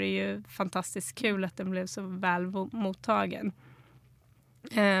så var det ju fantastiskt kul att den blev så väl mottagen.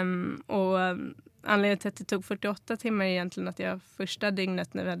 Anledningen till att det tog 48 timmar är egentligen att jag första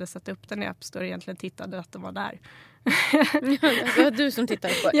dygnet när vi hade satt upp den i App Store egentligen tittade att den var där. Det var du som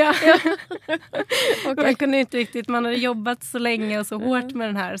tittade på det. Ja. Okay. Man kunde inte riktigt, man hade jobbat så länge och så hårt med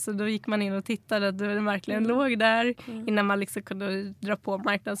den här, så då gick man in och tittade att den verkligen låg där innan man liksom kunde dra på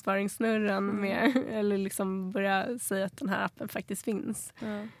marknadsföringssnurran med, eller liksom börja säga att den här appen faktiskt finns.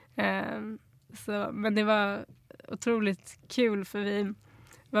 Men det var otroligt kul, för vi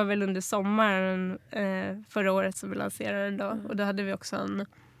var väl under sommaren förra året som vi lanserade den då. Och då hade vi också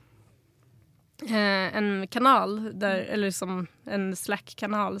en kanal där, eller som en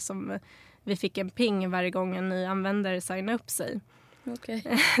Slack-kanal som vi fick en ping varje gång en ny användare signade upp sig. Okay.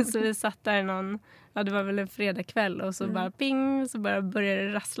 Så vi satt där det var väl en fredagkväll och så bara ping, så bara började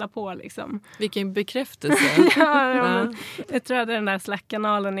det rassla på liksom. Vilken bekräftelse. Men jag tror att den där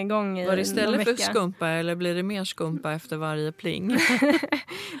Slack-kanalen igång i. Var det istället för skumpa eller blir det mer skumpa efter varje pling?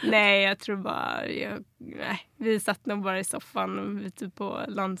 Nej, jag tror bara vi satt nog bara i soffan ute på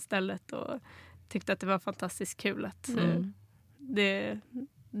landstället och tyckte att det var fantastiskt kul att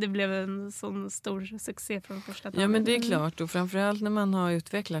det blev en sån stor succé från första dagen. Ja, men det är klart. Och framförallt när man har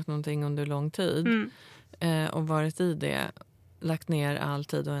utvecklat någonting under lång tid och varit i det, lagt ner all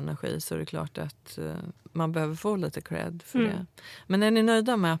tid och energi, så är det klart att man behöver få lite cred för det. Men är ni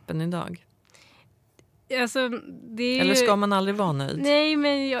nöjda med appen idag? Alltså, eller ska man aldrig vara nöjd? Nej,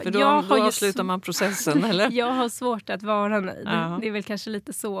 men för då avslutar man processen, eller? Jag har svårt att vara nöjd. Ja. Det är väl kanske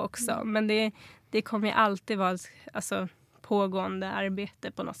lite så också. Men det kommer ju alltid vara pågående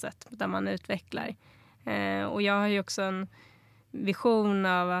arbete på något sätt där man utvecklar. Och jag har ju också en vision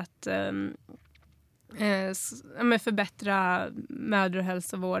av att förbättra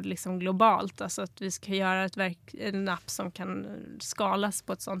mödrahälsovård liksom globalt. Alltså att vi ska göra en app som kan skalas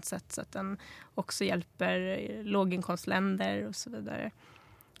på ett sånt sätt så att den också hjälper låginkomstländer och så vidare.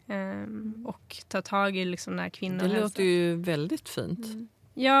 Och ta tag i liksom när kvinnohälsa. Det låter ju väldigt fint.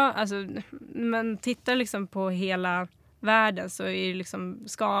 Ja, alltså man tittar liksom på hela världen så är liksom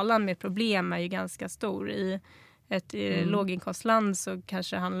skalan med problem är ju ganska stor. I ett låginkomstland så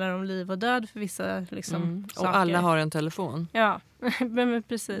kanske det handlar om liv och död för vissa liksom, saker. Och alla har en telefon. Ja, men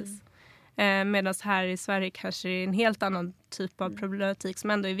precis. Medan här i Sverige kanske det är en helt annan typ av problematik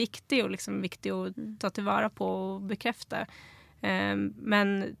som ändå är viktig och liksom viktig att ta tillvara på och bekräfta.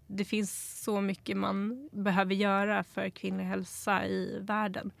 Men det finns så mycket man behöver göra för kvinnlig hälsa i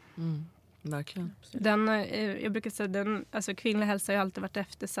världen. Verkligen. Jag brukar säga alltså kvinnlig hälsa har alltid varit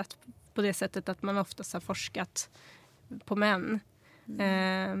eftersatt på det sättet att man oftast har forskat på män.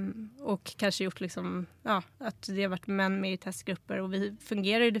 Och kanske gjort liksom, att det har varit män med i testgrupper. Och vi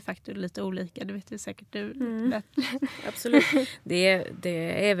fungerar ju de facto lite olika. Det vet ju säkert du bättre. Absolut.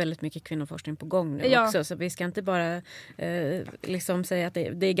 Det är väldigt mycket kvinnoforskning på gång nu också. Så vi ska inte bara liksom säga att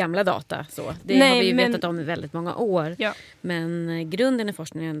det är gamla data. Så. Det har vi ju vetat om i väldigt många år. Ja. Men grunden i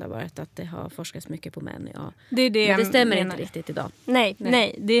forskningen har ändå varit att det har forskats mycket på män. Ja. Men det stämmer inte riktigt idag. Nej.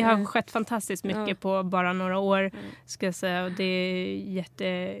 Det har skett fantastiskt mycket på bara några år. Ska jag säga. Och det är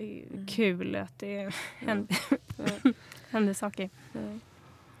jättekul att det händer saker.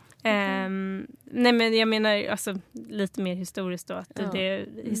 Nej, men jag menar alltså, lite mer historiskt då. Att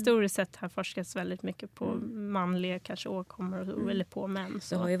historiskt sett har forskats väldigt mycket på manliga kanske åkommor eller på män.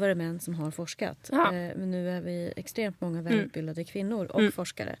 Så. Det har ju varit män som har forskat. Men nu är vi extremt många välutbildade kvinnor och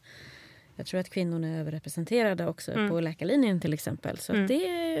forskare. Jag tror att kvinnorna är överrepresenterade också på läkarlinjen till exempel. Så att det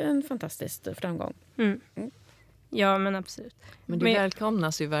är en fantastisk framgång. Ja, men absolut. Men det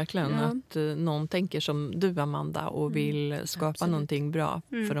välkomnas ju verkligen att någon tänker som du, Amanda, och vill skapa någonting bra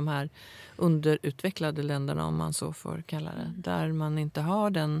för de här underutvecklade länderna, om man så får kalla det. Där man inte har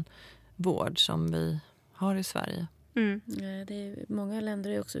den vård som vi har i Sverige. Det är, många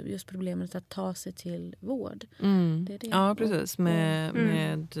länder är också just problemet att ta sig till vård. Det är det. Ja, precis.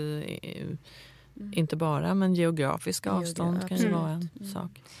 Med inte bara, men geografiska avstånd kan ju vara en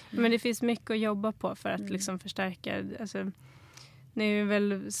sak. Men det finns mycket att jobba på för att liksom förstärka. Alltså, det är ju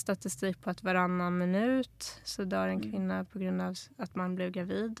väl statistik på att varannan minut så dör en kvinna på grund av att man blev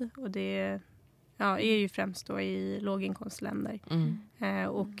gravid. Och det är ju främst då i låginkomstländer.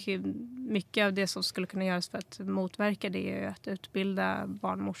 Och mycket av det som skulle kunna göras för att motverka det är att utbilda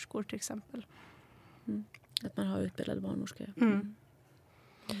barnmorskor till exempel. Att man har utbildade barnmorskor.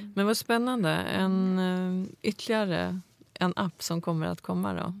 Men vad spännande. Ytterligare en app som kommer att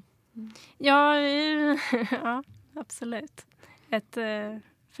komma då? Ja, absolut. Ett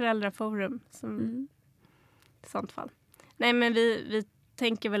föräldraforum som i sånt fall. Nej, men vi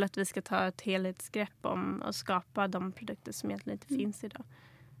tänker väl att vi ska ta ett helhetsgrepp om att skapa de produkter som egentligen inte finns idag.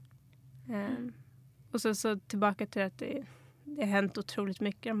 Och så tillbaka till att det har hänt otroligt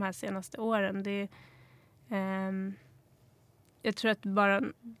mycket de här senaste åren. Jag tror att bara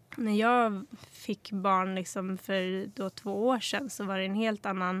när jag fick barn liksom för då 2 år sedan så var det en helt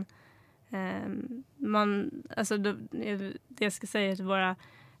annan... det jag ska säga är att våra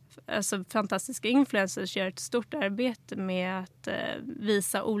fantastiska influencers gör ett stort arbete med att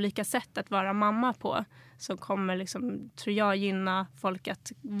visa olika sätt att vara mamma på. Som kommer, liksom, tror jag, gynna folk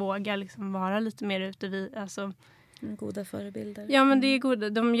att våga liksom, vara lite mer ute. Goda förebilder. Ja, men det är goda.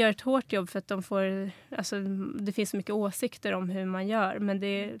 De gör ett hårt jobb för att de får... Alltså, det finns mycket åsikter om hur man gör. Men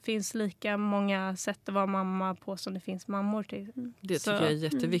det finns lika många sätt att vara mamma på som det finns mammor till. Det tycker jag är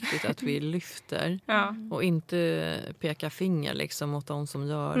jätteviktigt att vi lyfter. Och inte peka finger liksom, mot de som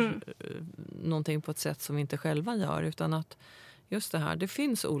gör någonting på ett sätt som vi inte själva gör. Utan att just det här, det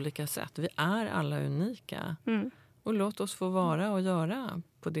finns olika sätt. Vi är alla unika. Och låt oss få vara och göra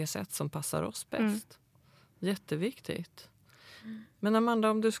på det sätt som passar oss bäst. Jätteviktigt. Men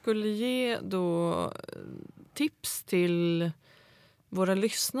Amanda, om du skulle ge då tips till våra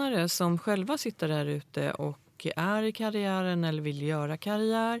lyssnare som själva sitter där ute och är i karriären eller vill göra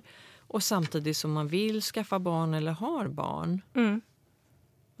karriär och samtidigt som man vill skaffa barn eller har barn.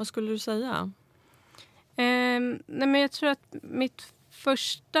 Vad skulle du säga? Nej, men jag tror att mitt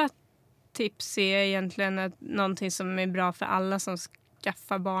första tips är egentligen någonting som är bra för alla som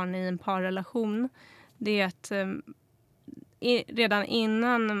skaffar barn i en parrelation. Det är att redan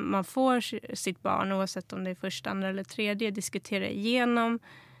innan man får sitt barn, oavsett om det är första, andra eller tredje, diskutera igenom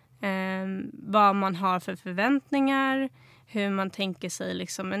vad man har för förväntningar, hur man tänker sig,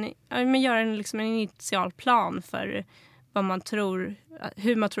 liksom göra en initial plan för vad man tror,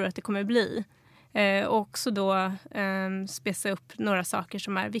 hur man tror att det kommer bli. Och också då spesa upp några saker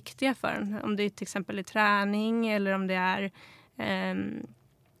som är viktiga för en. Om det är till exempel i träning eller om det är...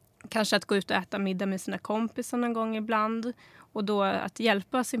 kanske att gå ut och äta middag med sina kompisar någon gång ibland. Och då att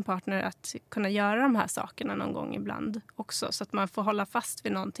hjälpa sin partner att kunna göra de här sakerna någon gång ibland också. Så att man får hålla fast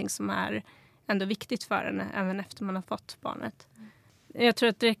vid någonting som är ändå viktigt för en även efter man har fått barnet. Jag tror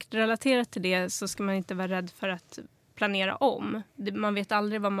att direkt relaterat till det så ska man inte vara rädd för att planera om. Man vet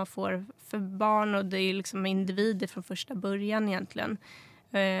aldrig vad man får för barn och det är liksom individer från första början egentligen.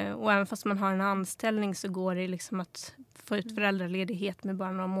 Och även fast man har en anställning så går det liksom att få ut föräldraledighet med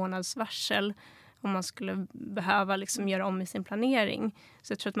bara några månaders varsel om man skulle behöva liksom göra om i sin planering.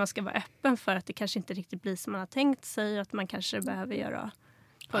 Så jag tror att man ska vara öppen för att det kanske inte riktigt blir som man har tänkt sig och att man kanske behöver göra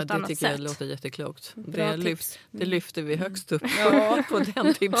på ett annat sätt. Det tycker jag låter jätteklokt. Det lyfter vi högst upp på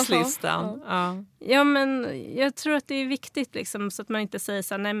den tipslistan. Ja, men jag tror att det är viktigt liksom, så att man inte säger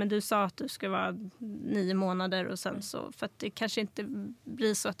så här, nej men du sa att du ska vara 9 månader och sen så, för att det kanske inte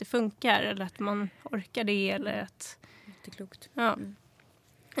blir så att det funkar eller att man orkar det eller att... Jätteklokt. Ja.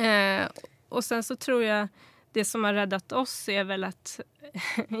 Och sen så tror jag det som har räddat oss är väl att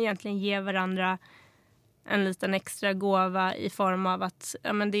egentligen ge varandra en liten extra gåva i form av att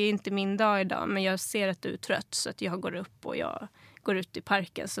men det är inte min dag idag men jag ser att du är trött så att jag går upp och jag går ut i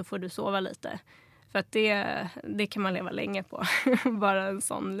parken så får du sova lite. För att det kan man leva länge på. Bara en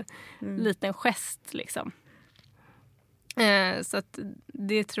sån liten gest liksom. Så att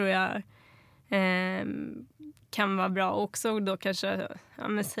det tror jag kan vara bra också då kanske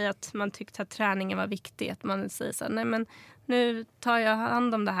säga att man tyckte att träningen var viktig, att man säger så här, nej men nu tar jag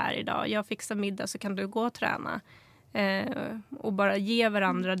hand om det här idag, jag fixar middag så kan du gå och träna och bara ge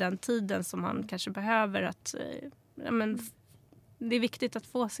varandra den tiden som man kanske behöver att det är viktigt att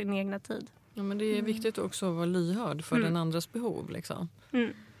få sin egna tid. Ja, men det är viktigt också att vara lyhörd för den andras behov liksom.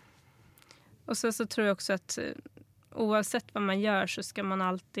 Och så tror jag också att oavsett vad man gör så ska man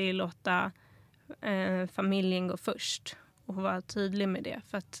alltid låta familjen gå först och vara tydlig med det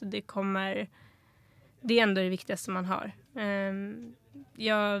för att det är ändå det viktigaste man har.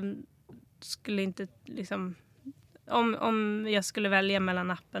 Jag skulle inte liksom om jag skulle välja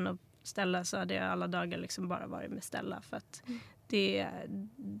mellan appen och Stella så hade jag alla dagar liksom bara varit med Stella för att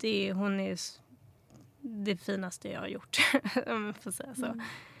hon är det finaste jag har gjort om man får säga så.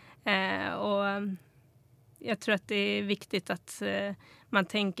 Och jag tror att det är viktigt att man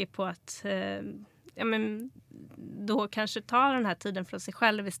tänker på att då kanske ta den här tiden från sig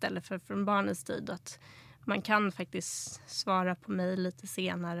själv istället för från barnens tid. Att man kan faktiskt svara på mig lite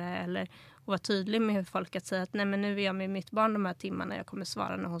senare eller vara tydlig med folk att säga att nej men nu är jag med mitt barn de här timmarna. Jag kommer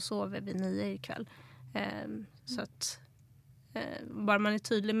svara när hon sover vid 9 ikväll. Så att bara man är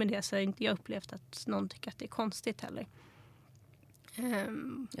tydlig med det så har inte jag upplevt att någon tycker att det är konstigt heller.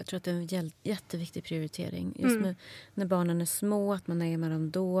 Jag tror att det är en jätteviktig prioritering. Just nu när barnen är små, att man är med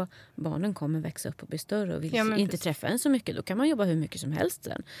dem då. Barnen kommer växa upp och bli större och vill inte träffa en så mycket. Då kan man jobba hur mycket som helst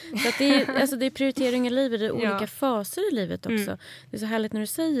sen. Så att det är prioritering i livet, det är olika faser i livet också. Det är så härligt när du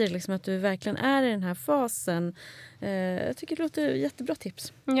säger liksom, att du verkligen är i den här fasen. Jag tycker det låter jättebra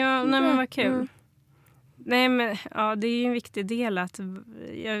tips. Ja, nej men vad kul. Nej men det är ju en viktig del att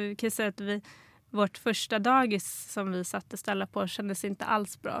jag kan säga att vårt första dagis som vi satte ställa på kändes inte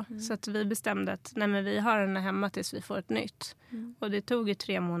alls bra. Så att vi bestämde att nej, men vi har den hemma tills vi får ett nytt. Och det tog ju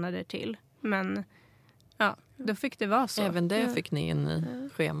 3 månader till. Men då fick det vara så. Även det fick ni in i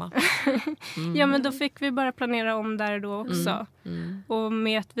schema. Ja, men då fick vi bara planera om där då också. Och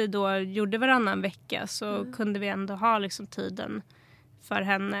med att vi då gjorde varannan vecka så kunde vi ändå ha liksom tiden för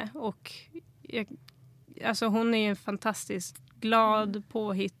henne. Och alltså hon är ju en fantastiskt glad,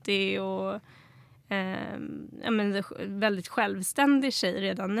 påhittig och väldigt självständig tjej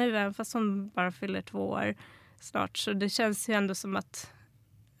redan nu, även fast hon bara fyller 2 år snart. Så det känns ju ändå som att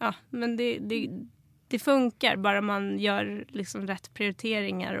men det funkar bara man gör liksom rätt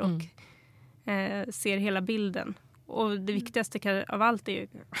prioriteringar och ser hela bilden. Och det viktigaste av allt är ju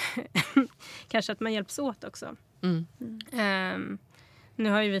kanske att man hjälps åt också. Nu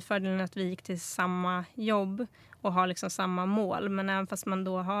har ju vi fördelen att vi gick till samma jobb och har liksom samma mål. Men även fast man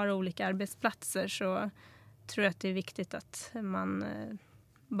då har olika arbetsplatser så tror jag att det är viktigt att man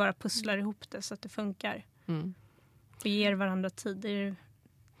bara pusslar ihop det så att det funkar. Och ger varandra tid. Det är det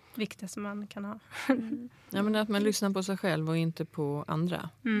viktigaste man kan ha. Ja, men att man lyssnar på sig själv och inte på andra.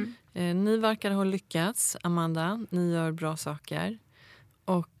 Ni verkar ha lyckats, Amanda. Ni gör bra saker.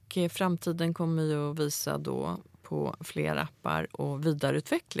 Och framtiden kommer ju att visa då på fler appar och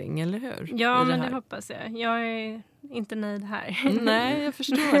vidareutveckling, eller hur? Ja, men det hoppas jag. Jag är inte nöjd här. Nej, jag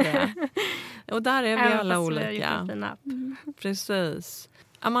förstår det. Och där är vi alla olika. Precis.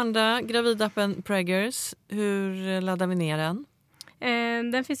 Amanda, gravidappen Preggers, hur laddar vi ner den?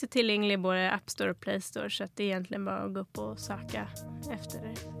 Den finns ju tillgänglig i både App Store och Play Store, så att det är egentligen bara att gå upp och söka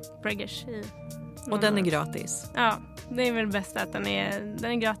efter Preggers i. Och den är gratis? Ja, det är väl bäst att den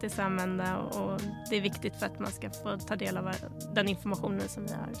är gratis att använda och det är viktigt för att man ska få ta del av den informationen som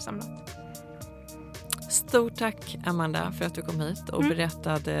vi har samlat. Stort tack, Amanda, för att du kom hit och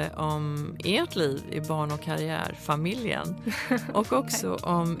berättade om ert liv i barn- och karriärfamiljen och också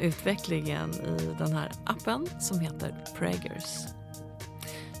om utvecklingen i den här appen som heter Preggers.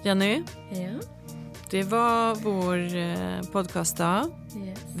 Jenny? Ja? Det var vår podcastdag.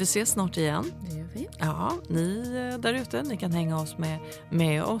 Yes. Vi ses snart igen. Det gör vi. Ja, ni där ute, ni kan hänga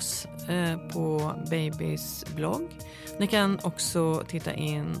med oss på Babys blogg. Ni kan också titta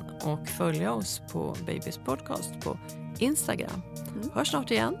in och följa oss på Babys podcast på Instagram. Hörs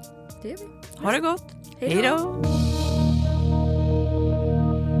snart igen. Det gör vi. Ha det gott. Hej då!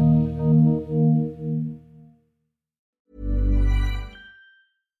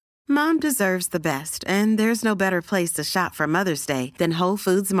 Mom deserves the best, and there's no better place to shop for Mother's Day than Whole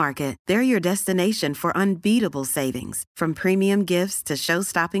Foods Market. They're your destination for unbeatable savings, from premium gifts to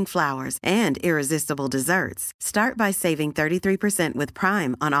show-stopping flowers and irresistible desserts. Start by saving 33% with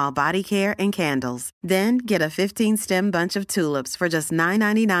Prime on all body care and candles. Then get a 15-stem bunch of tulips for just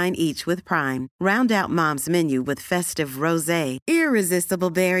 $9.99 each with Prime. Round out Mom's menu with festive rosé,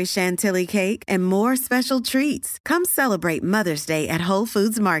 irresistible berry chantilly cake, and more special treats. Come celebrate Mother's Day at Whole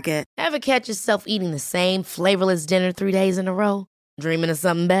Foods Market. Ever catch yourself eating the same flavorless dinner 3 days in a row? Dreaming of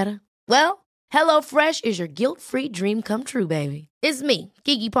something better? Well, HelloFresh is your guilt-free dream come true, baby. It's me,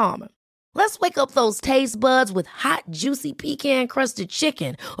 Keke Palmer. Let's wake up those taste buds with hot, juicy pecan-crusted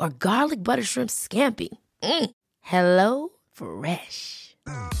chicken or garlic butter shrimp scampi. Hello Fresh.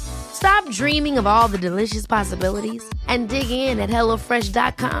 Stop dreaming of all the delicious possibilities and dig in at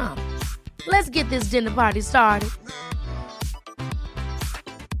HelloFresh.com. Let's get this dinner party started.